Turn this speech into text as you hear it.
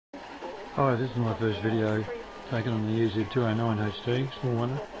Hi, this is my first video taken on the EZ209HD Small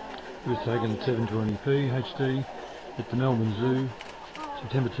Wonder. It was taken at 720p HD at the Melbourne Zoo,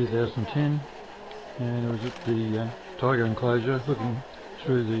 September 2010, and it was at the tiger enclosure looking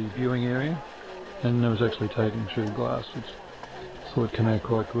through the viewing area, and it was actually taken through the glass, which I thought came out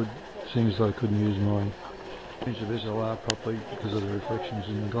quite good, seeing as though I couldn't use my range of SLR properly because of the reflections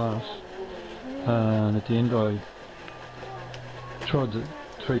in the glass. And at the end I tried the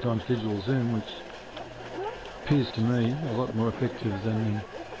 3x digital zoom, which appears to me a lot more effective than the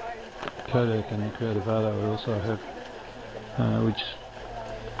Kodak and the Creative Arto I also have, which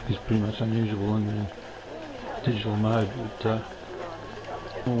is pretty much unusual in the digital mode, but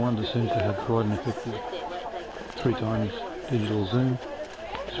Small Wonder seems to have quite an effective 3x digital zoom,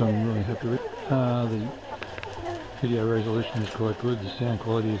 so I'm really happy with it. The video resolution is quite good, the sound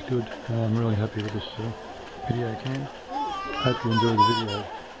quality is good, I'm really happy with this video cam. Hope you enjoy the video.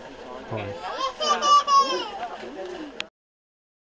 Bye.